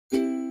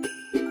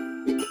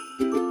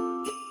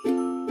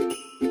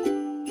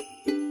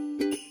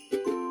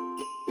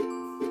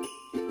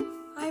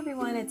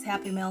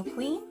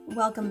Happymailqueen.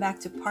 Welcome back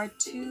to part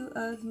 2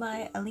 of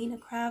my Alina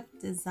Craft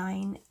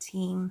design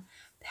team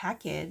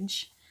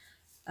package.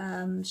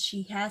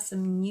 She has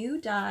some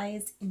new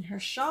dies in her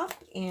shop,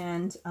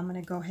 and I'm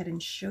going to go ahead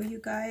and show you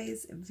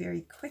guys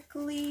very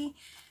quickly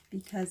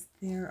because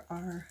there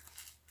are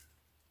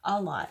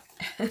a lot.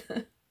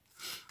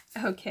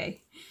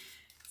 Okay,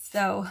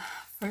 so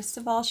first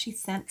of all, she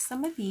sent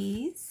some of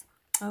these.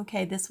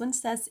 Okay, this one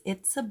says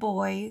it's a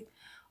boy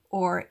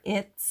or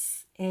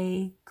it's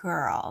a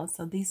girl.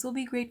 So these will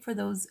be great for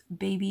those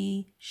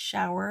baby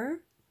shower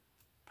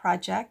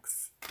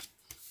projects.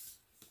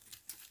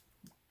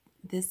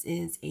 This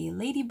is a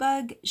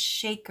ladybug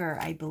shaker,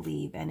 I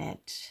believe, and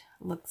it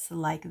looks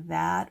like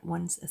that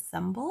once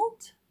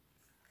assembled,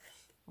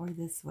 or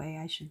this way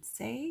I should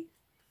say.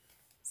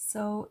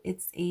 So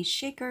it's a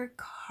shaker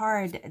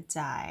card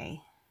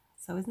die.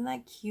 So isn't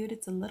that cute?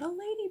 It's a little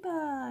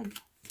ladybug.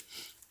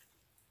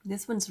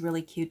 This one's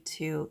really cute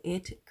too.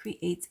 It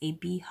creates a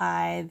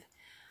beehive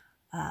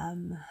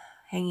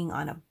hanging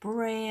on a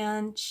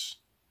branch.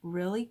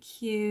 Really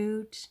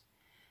cute.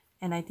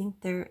 And I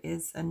think there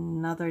is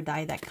another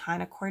die that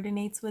kind of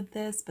coordinates with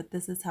this, but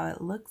this is how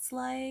it looks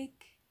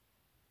like.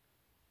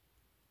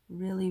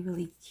 Really,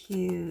 really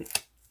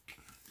cute.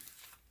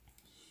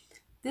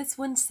 This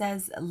one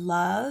says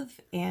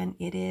love, and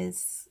it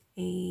is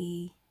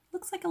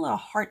looks like a little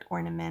heart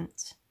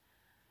ornament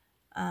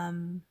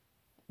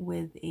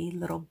with a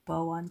little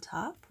bow on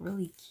top.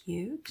 Really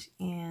cute.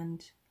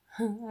 And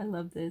I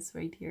love this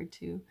right here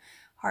too.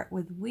 Heart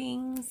with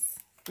wings.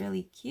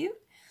 Really cute.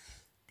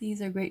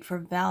 These are great for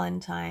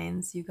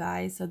Valentine's, you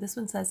guys. So this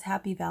one says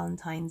Happy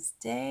Valentine's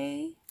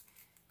Day.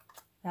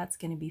 That's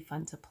going to be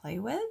fun to play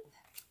with.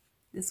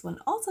 This one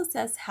also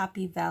says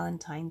Happy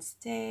Valentine's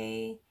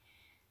Day.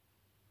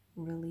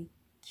 Really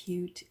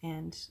cute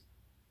and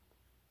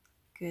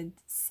good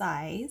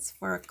size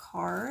for a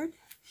card.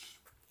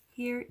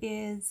 Here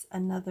is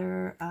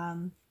another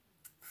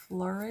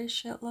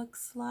flourish, it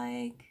looks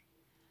like.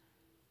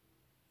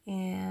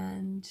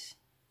 And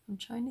I'm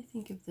trying to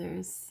think if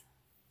there's,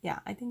 yeah,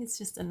 I think it's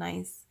just a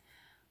nice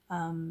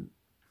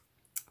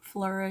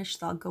flourish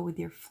that'll go with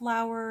your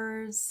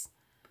flowers.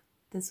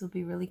 This will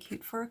be really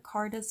cute for a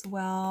card as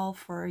well,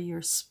 for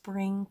your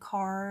spring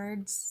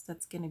cards.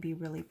 That's going to be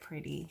really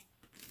pretty.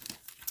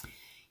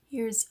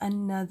 Here's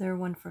another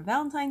one for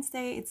Valentine's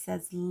Day. It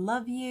says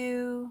love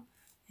you,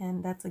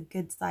 and that's a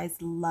good size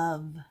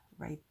love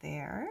right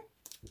there.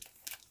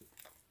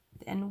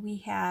 Then we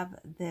have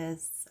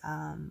this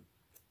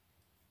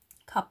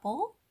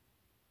couple.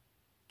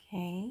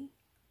 Okay,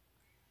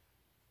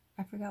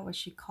 I forgot what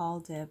she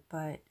called it,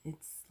 but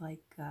it's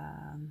like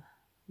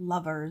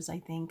lovers, I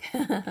think.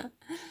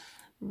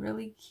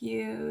 Really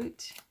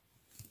cute.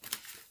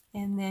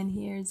 And then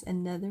here's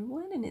another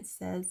one, and it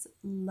says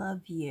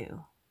love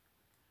you,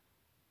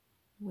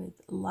 with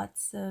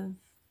lots of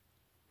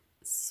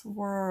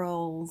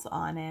swirls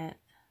on it.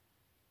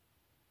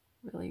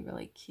 Really,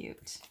 really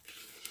cute.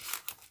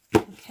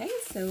 Okay,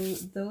 so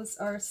those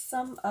are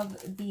some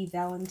of the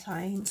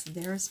Valentines.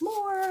 There's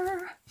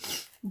more.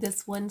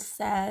 This one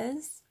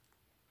says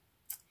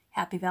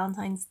Happy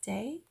Valentine's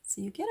Day.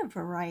 So you get a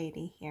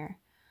variety here.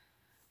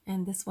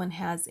 And this one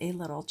has a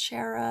little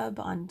cherub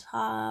on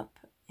top,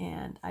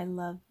 and I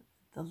love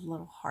the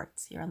little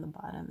hearts here on the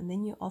bottom. And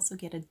then you also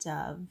get a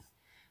dove.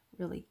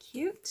 Really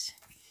cute.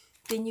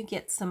 Then you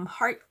get some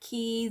heart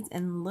keys,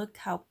 and look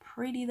how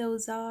pretty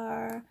those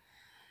are.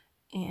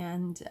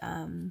 And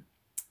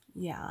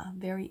yeah,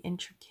 very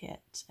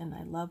intricate, and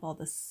I love all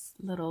this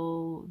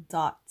little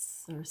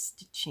dots or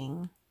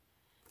stitching.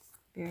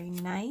 Very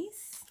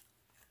nice.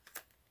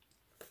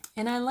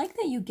 And I like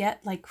that you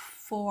get like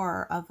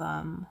 4 of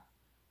them,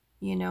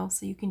 you know,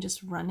 so you can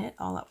just run it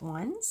all at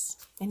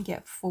once and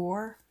get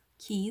 4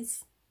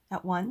 keys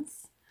at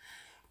once.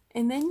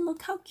 And then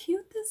look how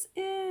cute this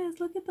is.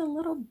 Look at the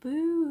little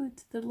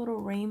boots, the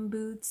little rain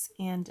boots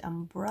and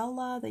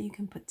umbrella that you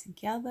can put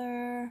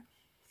together.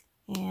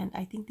 And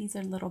I think these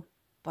are little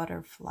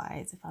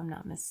butterflies, if I'm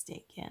not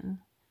mistaken.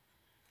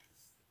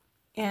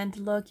 And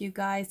look, you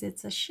guys,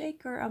 it's a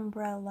shaker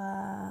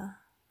umbrella.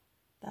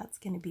 That's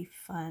going to be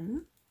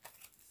fun.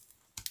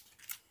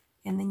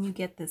 And then you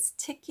get this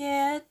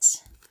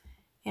ticket,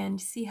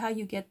 and see how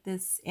you get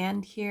this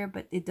end here,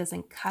 but it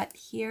doesn't cut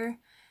here.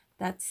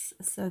 That's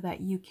so that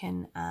you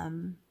can,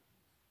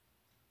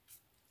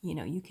 you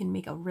know, you can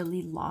make a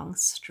really long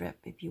strip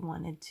if you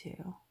wanted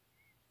to.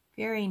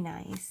 Very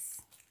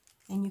nice.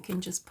 And you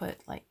can just put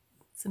like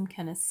some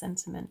kind of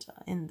sentiment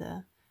in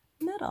the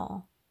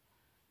middle.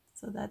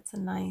 So that's a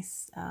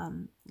nice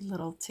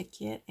little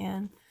ticket,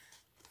 and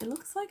it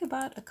looks like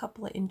about a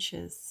couple of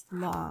inches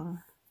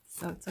long.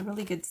 So it's a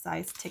really good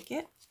size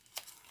ticket.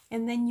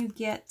 And then you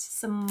get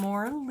some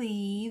more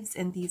leaves,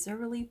 and these are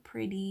really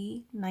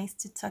pretty. Nice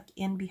to tuck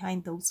in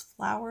behind those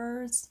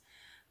flowers,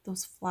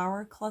 those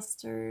flower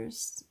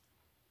clusters.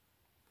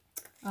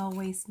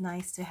 Always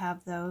nice to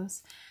have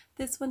those.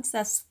 This one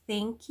says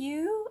thank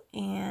you,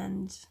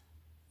 and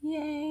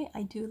yay,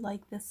 I do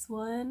like this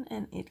one.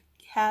 And it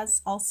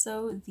has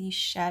also the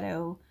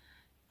shadow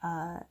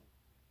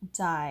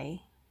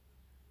die.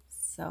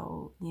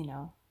 So, you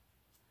know,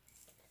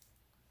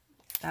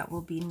 that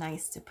will be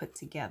nice to put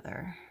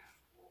together.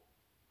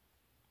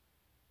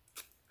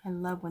 I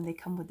love when they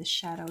come with the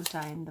shadow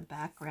die in the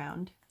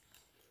background.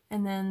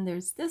 And then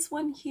there's this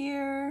one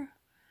here.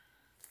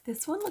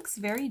 This one looks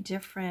very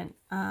different.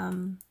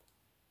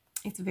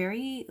 It's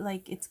very,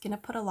 like, it's gonna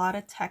put a lot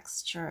of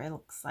texture, it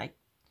looks like,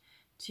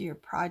 to your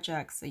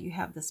project. So you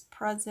have this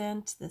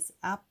present, this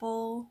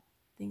apple,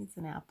 I think it's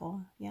an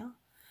apple, yeah.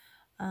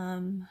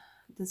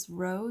 This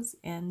rose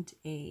and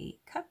a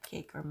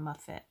cupcake or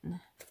muffin.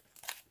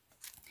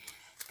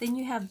 Then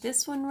you have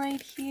this one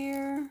right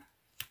here.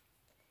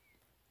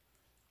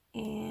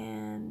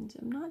 And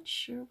I'm not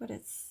sure what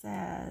it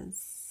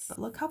says, but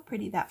look how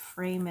pretty that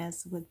frame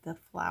is with the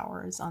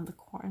flowers on the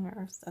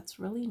corners. That's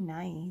really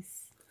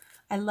nice.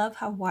 I love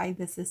how wide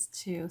this is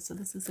too. So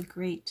this is a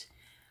great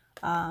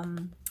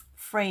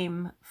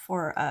frame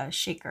for a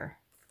shaker.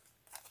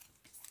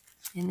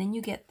 And then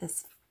you get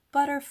this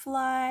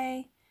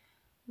butterfly.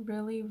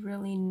 Really,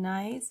 really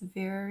nice.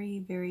 Very,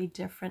 very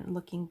different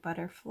looking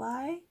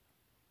butterfly.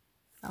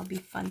 That'll be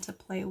fun to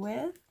play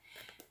with.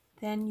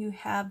 Then you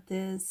have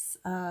this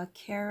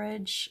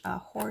carriage,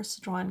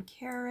 horse-drawn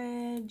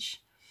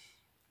carriage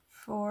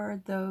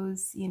for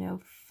those, you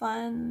know,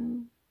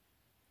 fun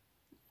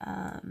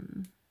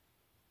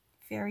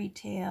fairy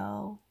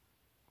tale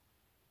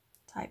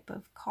type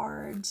of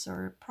cards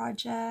or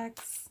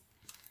projects.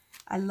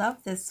 I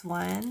love this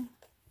one,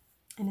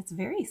 and it's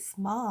very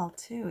small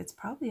too. It's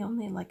probably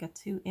only like a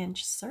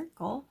 2-inch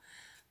circle,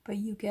 but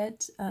you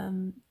get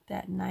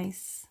that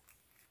nice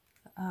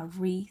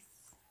wreath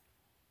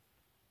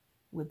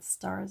with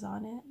stars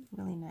on it.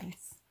 Really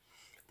nice.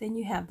 Then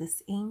you have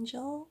this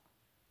angel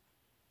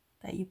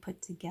that you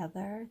put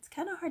together. It's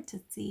kind of hard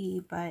to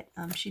see, but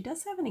she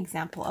does have an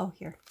example. Oh,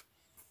 here.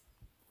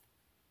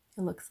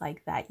 It looks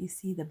like that. You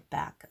see the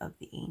back of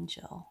the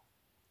angel.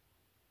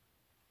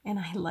 And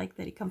I like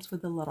that it comes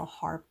with a little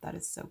harp. That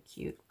is so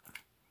cute.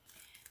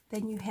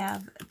 Then you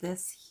have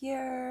this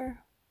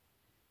here,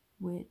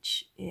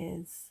 which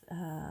is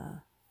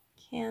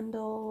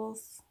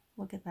candles.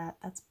 Look at that.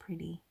 That's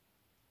pretty.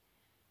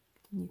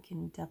 You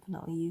can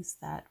definitely use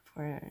that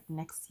for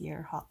next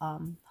year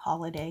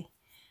holiday,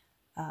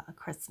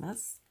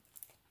 Christmas.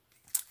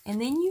 And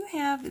then you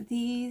have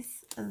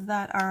these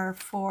that are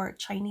for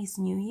Chinese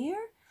New Year.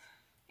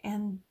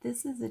 And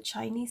this is a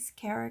Chinese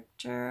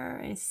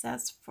character. It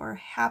says for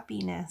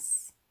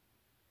happiness.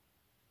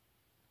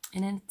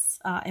 And it's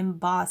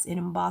embossed. It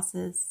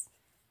embosses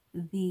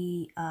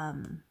the,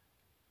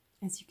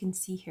 as you can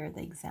see here,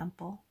 the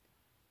example.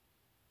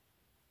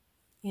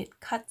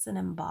 It cuts and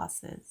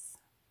embosses.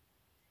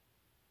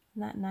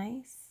 Isn't that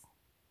nice?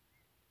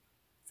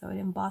 So it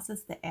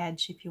embosses the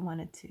edge if you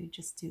wanted to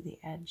just do the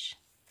edge.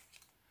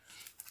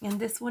 And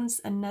this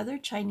one's another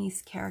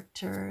Chinese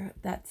character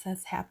that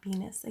says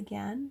happiness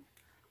again.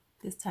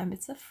 This time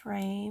it's a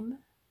frame.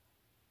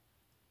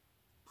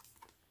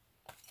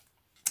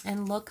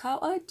 And look how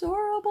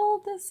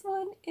adorable this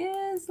one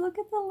is. Look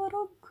at the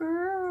little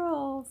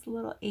girls,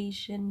 little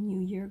Asian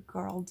New Year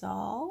girl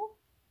doll.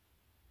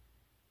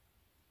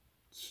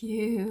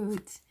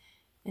 Cute.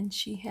 And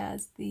she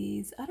has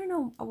these, I don't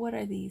know, what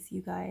are these,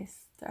 you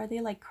guys? Are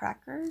they like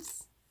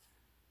crackers?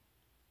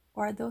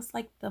 Or are those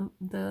like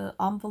the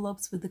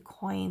envelopes with the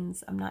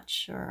coins? I'm not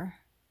sure.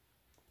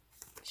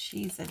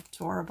 She's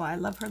adorable. I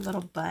love her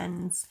little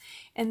buns.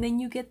 And then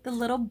you get the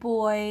little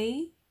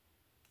boy.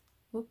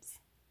 Whoops.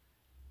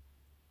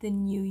 The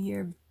New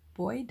Year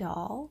boy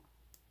doll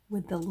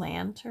with the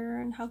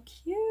lantern. How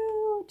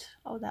cute.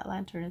 Oh, that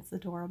lantern is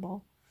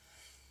adorable.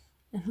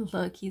 And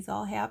look, he's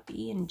all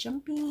happy and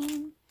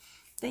jumping.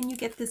 Then you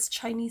get this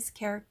Chinese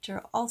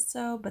character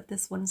also, but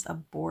this one's a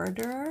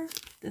border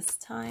this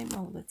time.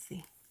 Oh, let's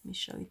see. Let me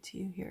show it to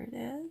you. Here it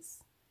is.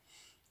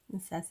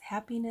 It says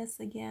happiness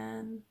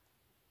again.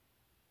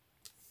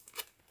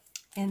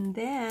 And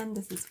then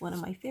this is one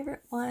of my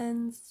favorite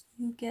ones.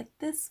 You get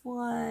this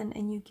one,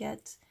 and you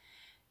get,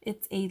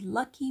 it's a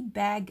lucky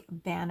bag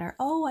banner.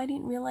 Oh, I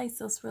didn't realize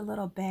those were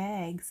little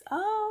bags.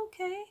 Oh,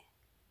 okay.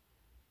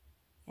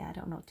 Yeah, I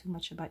don't know too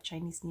much about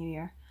Chinese New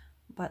Year,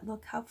 but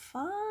look how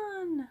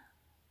fun.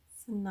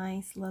 It's a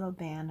nice little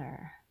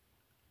banner.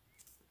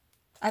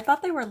 I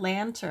thought they were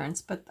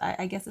lanterns, but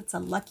I guess it's a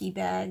lucky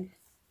bag.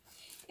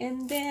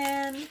 And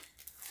then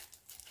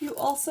you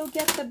also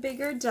get the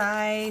bigger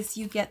dies.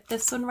 You get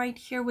this one right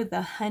here with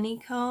the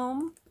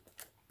honeycomb.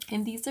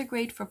 And these are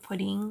great for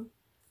putting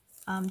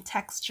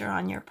texture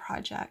on your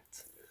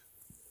project.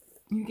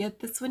 You get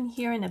this one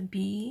here in a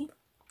bee.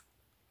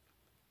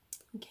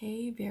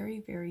 Okay,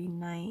 very, very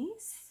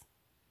nice.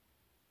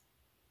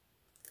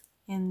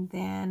 And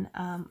then,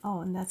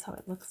 oh, and that's how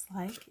it looks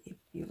like if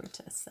you were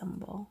to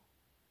assemble.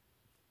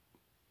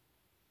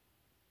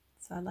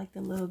 So I like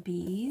the little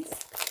bees.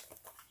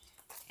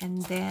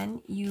 And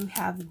then you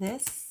have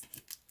this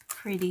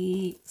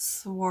pretty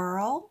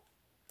swirl,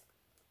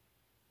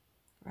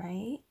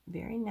 right?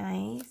 Very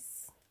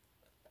nice.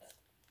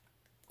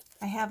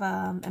 I have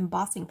an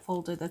embossing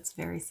folder that's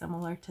very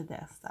similar to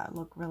this that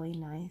look really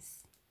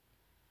nice.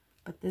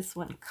 But this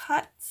one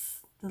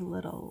cuts the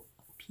little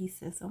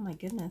pieces. Oh my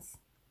goodness.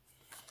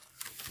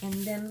 And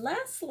then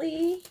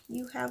lastly,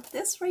 you have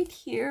this right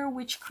here,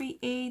 which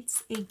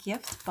creates a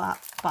gift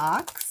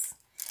box.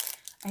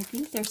 I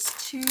think there's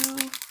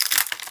two.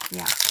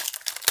 Yeah.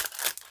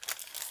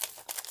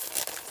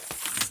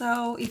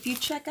 So if you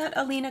check out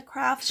Alina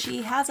Crafts,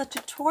 she has a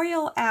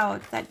tutorial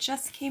out that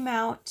just came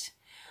out.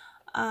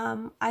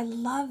 I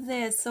love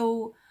this.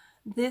 So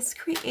this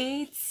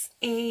creates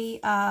a,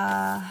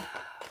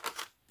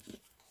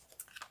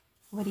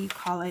 what do you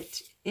call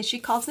it? She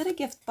calls it a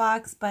gift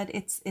box, but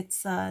it's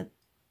a,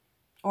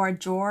 or a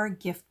drawer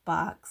gift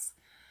box.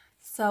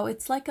 So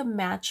it's like a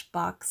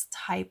Matchbox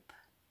type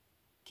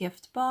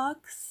gift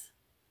box.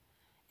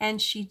 And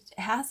she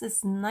has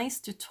this nice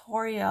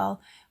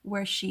tutorial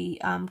where she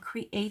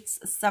creates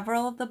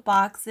several of the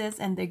boxes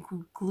and they're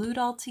glued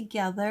all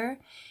together.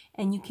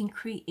 And you can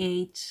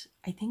create,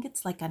 I think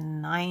it's like a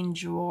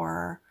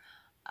 9-drawer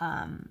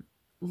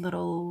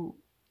little,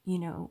 you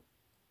know,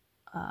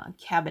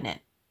 cabinet.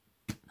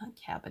 Not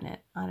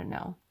cabinet, I don't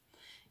know.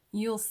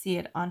 You'll see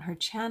it on her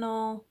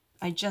channel.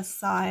 I just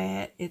saw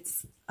it.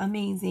 It's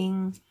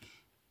amazing.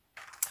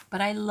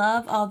 But I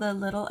love all the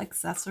little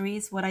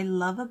accessories. What I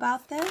love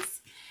about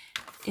this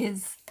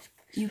is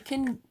you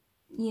can,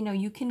 you know,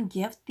 you can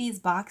gift these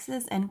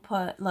boxes and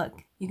put,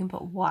 look, you can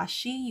put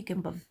washi, you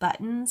can put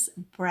buttons,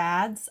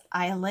 brads,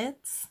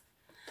 eyelets.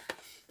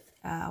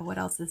 What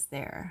else is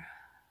there?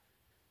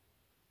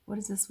 What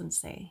does this one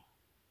say?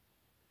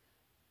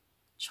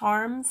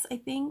 Charms, I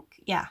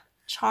think. Yeah,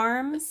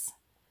 charms.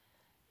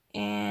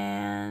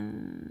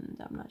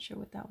 And I'm not sure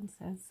what that one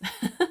says.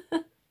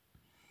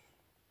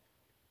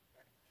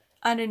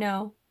 I don't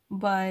know,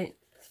 but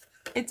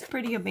it's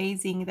pretty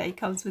amazing that it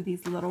comes with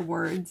these little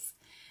words.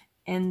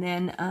 And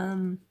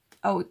then,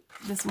 oh,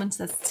 this one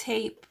says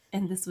tape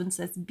and this one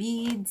says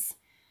beads.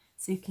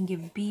 So you can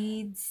give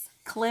beads,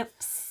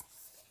 clips.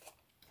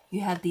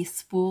 You have these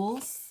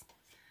spools.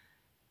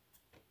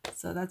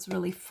 So that's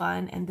really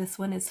fun. And this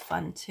one is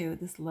fun too,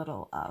 this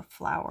little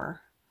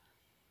flower.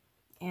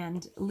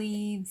 And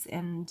leaves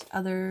and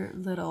other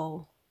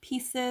little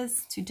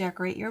pieces to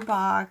decorate your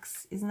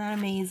box. Isn't that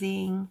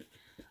amazing?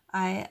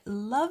 I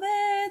love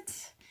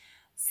it.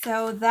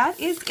 So that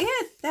is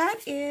it. That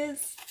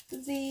is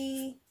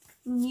the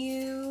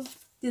new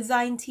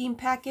design team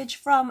package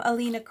from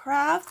Alina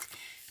Craft.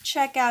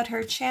 Check out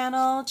her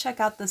channel. Check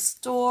out the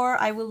store.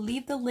 I will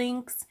leave the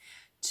links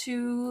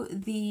to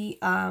the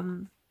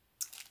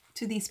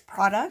to these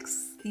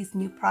products, these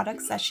new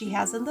products that she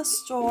has in the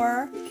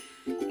store.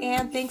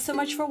 And thanks so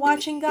much for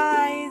watching,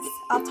 guys.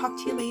 I'll talk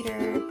to you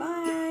later. Bye.